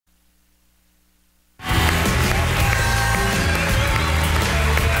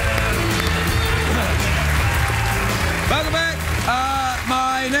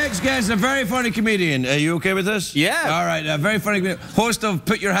Guys, a very funny comedian. Are you okay with this? Yeah. All right, a very funny comedian. Host of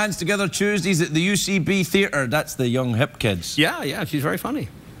Put Your Hands Together Tuesdays at the UCB Theatre. That's the young hip kids. Yeah, she's very funny.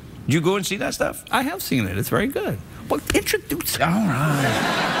 Do you go and see that stuff? I have seen it. It's very good. Well, introduce it. All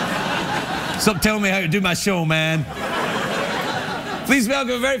right. Stop telling me how to do my show, man. Please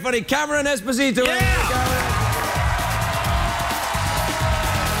welcome a very funny Cameron Esposito. Yeah.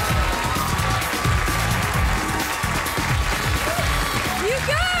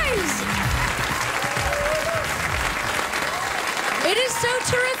 It is so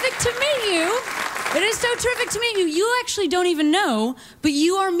terrific to meet you. It is so terrific to meet you. You actually don't even know, but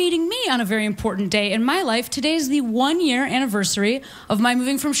you are meeting me on a very important day in my life. Today is the 1-year anniversary of my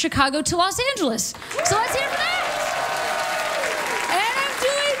moving from Chicago to Los Angeles. So let's hear for that. And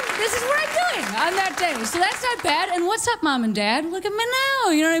this is what I'm doing on that day. So that's not bad. And what's up, Mom and Dad? Look at me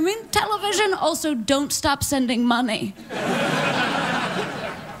now. You know what I mean? Television. Also, don't stop sending money.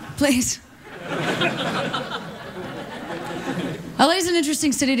 Please. LA is an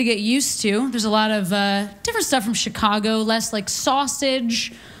interesting city to get used to. There's a lot of different stuff from Chicago, less like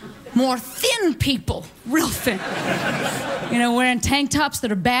sausage, more thin people, real thin. You know, wearing tank tops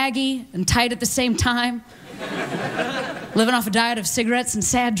that are baggy and tight at the same time. Living off a diet of cigarettes and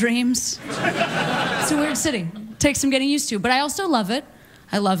sad dreams. It's a weird city. Takes some getting used to, but I also love it.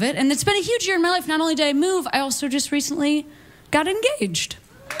 I love it. And it's been a huge year in my life. Not only did I move, I also just recently got engaged.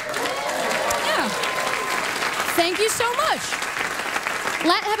 Yeah. Thank you so much.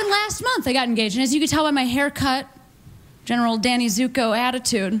 Happened last month. I got engaged, and as you can tell by my haircut, General Danny Zuko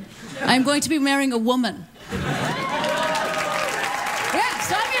attitude, I'm going to be marrying a woman. Yeah,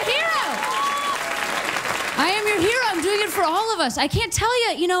 so I'm your hero. I am your hero. I'm doing it for all of us. I can't tell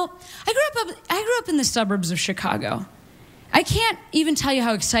you, you know, I grew up in the suburbs of Chicago. I can't even tell you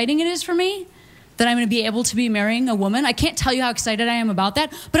how exciting it is for me that I'm going to be able to be marrying a woman. I can't tell you how excited I am about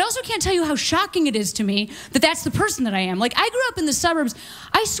that, but I also can't tell you how shocking it is to me that that's the person that I am. Like, I grew up in the suburbs.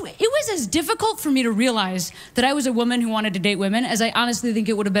 I swear, it was as difficult for me to realize that I was a woman who wanted to date women as I honestly think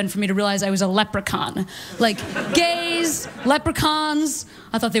it would have been for me to realize I was a leprechaun. Like, gays, leprechauns,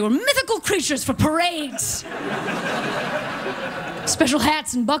 I thought they were mythical creatures for parades. Special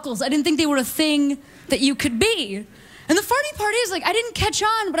hats and buckles. I didn't think they were a thing that you could be. And the funny part is, like, I didn't catch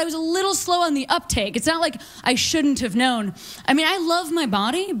on, but I was a little slow on the uptake. It's not like I shouldn't have known. I mean, I love my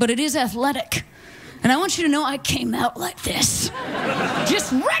body, but it is athletic. And I want you to know I came out like this.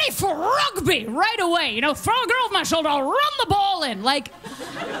 Just ready for rugby right away. You know, throw a girl off my shoulder, I'll run the ball in. Like,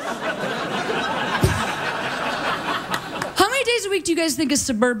 how many days a week do you guys think a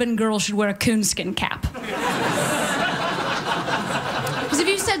suburban girl should wear a coonskin cap? Because if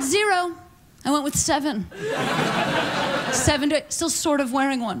you said 0, I went with 7. 7 to 8, still sort of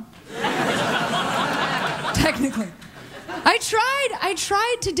wearing one. Technically. I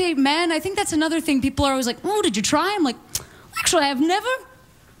tried to date men. I think that's another thing. People are always like, oh, did you try? I'm like, actually, I have never.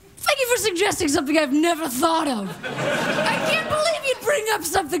 Thank you for suggesting something I've never thought of. I can't believe you'd bring up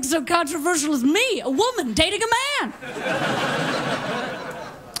something so controversial as me, a woman dating a man.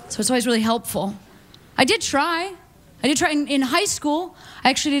 So it's always really helpful. I did try in high school. I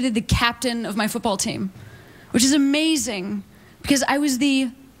actually dated the captain of my football team, which is amazing because I was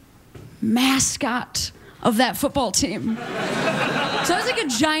the mascot of that football team. So I was like a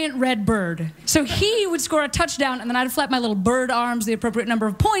giant red bird. So he would score a touchdown, and then I'd flap my little bird arms the appropriate number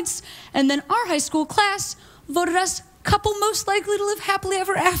of points, and then our high school class voted us couple most likely to live happily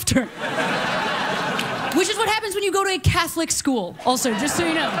ever after. Which is what happens when you go to a Catholic school, also, just so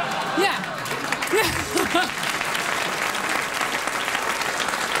you know. Yeah.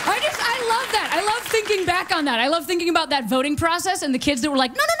 I love that. I love thinking back on that. I love thinking about that voting process and the kids that were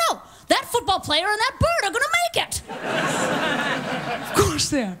like, no, that football player and that bird are gonna make it. Of course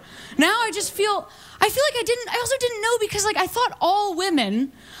they are. Now I feel like I also didn't know because, like, I thought all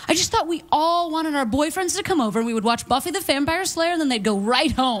women, I just thought we all wanted our boyfriends to come over and we would watch Buffy the Vampire Slayer and then they'd go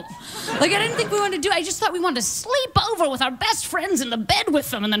right home. Like, I didn't think we wanted to do, I just thought we wanted to sleep over with our best friends in the bed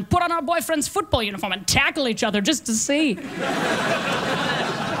with them and then put on our boyfriend's football uniform and tackle each other just to see.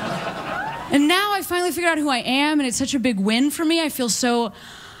 And now I finally figured out who I am, and it's such a big win for me. I feel so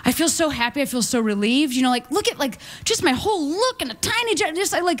happy. I feel so relieved. You know, like, look at, like, just my whole look and a tiny, and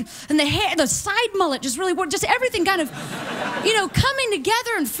the hair, the side mullet just really worked. Just everything kind of, you know, coming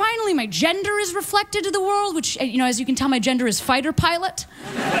together. And finally, my gender is reflected to the world, which, you know, as you can tell, my gender is fighter pilot.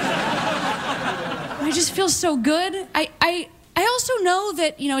 I just feel so good. I also know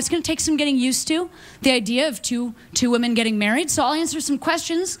that, you know, it's going to take some getting used to, the idea of two women getting married. So I'll answer some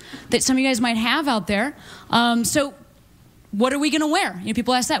questions that some of you guys might have out there. So what are we going to wear? You know,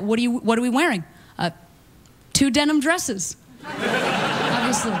 people ask that. What are we wearing? 2 denim dresses. Obviously.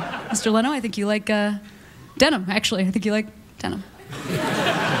 Obviously. Mr. Leno, I think you like denim, actually. I think you like denim.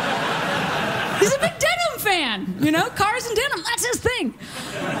 He's a big denim fan, you know? Cars and denim, that's his thing.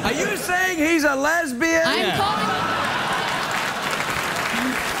 Are you saying he's a lesbian? I'm calling...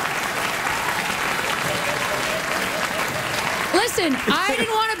 Listen, I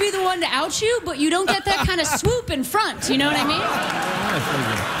didn't want to be the one to out you, but you don't get that kind of swoop in front, you know what I mean?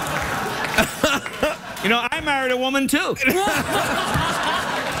 You know, I married a woman, too.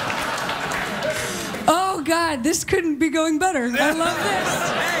 Oh, God, this couldn't be going better. I love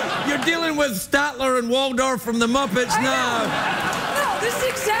this. Hey, you're dealing with Statler and Waldorf from the Muppets now. No, this is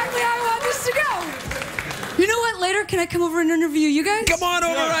exactly how I want this to go. You know what? Later, can I come over and interview you guys? Come on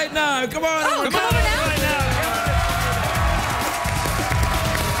over right now. Come on over. Come over now? Right now.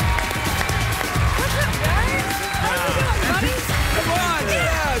 What's up, guys? How you doing, buddies? Come on, sit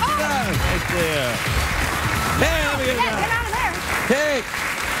down, sit down. Right there. Hey, let me get Get out of there. Hey.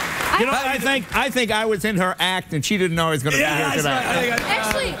 You know, I think I was in her act, and she didn't know I was going to be here that's today.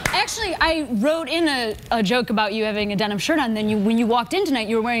 right. Actually, I wrote in a joke about you having a denim shirt on. Then when you walked in tonight,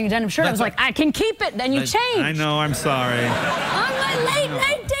 you were wearing a denim shirt. I was like, I can keep it. Then you changed. I know, I'm sorry. On my late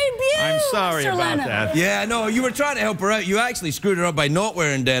night debut. I'm sorry Mr. about Leno. that. Yeah, no, you were trying to help her out. You actually screwed her up by not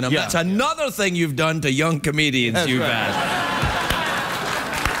wearing denim. Yeah. That's another thing you've done to young comedians, That's you've right. had.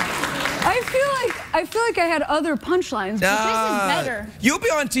 I feel like I had other punchlines, but this is better. You'll be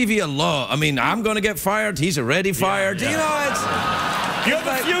on TV a lot. I mean, I'm going to get fired. He's already fired. yeah. You know, it's... You're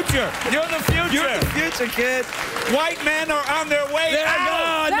the future. You're the future. You're the future, kid. White men are on their way They're out.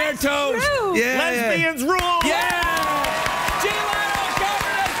 gone. They're That's toast. true. Yeah. Lesbians rule. Yeah. Gee, Leno,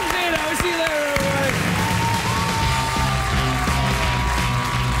 Cameron Esposito. We'll see you later.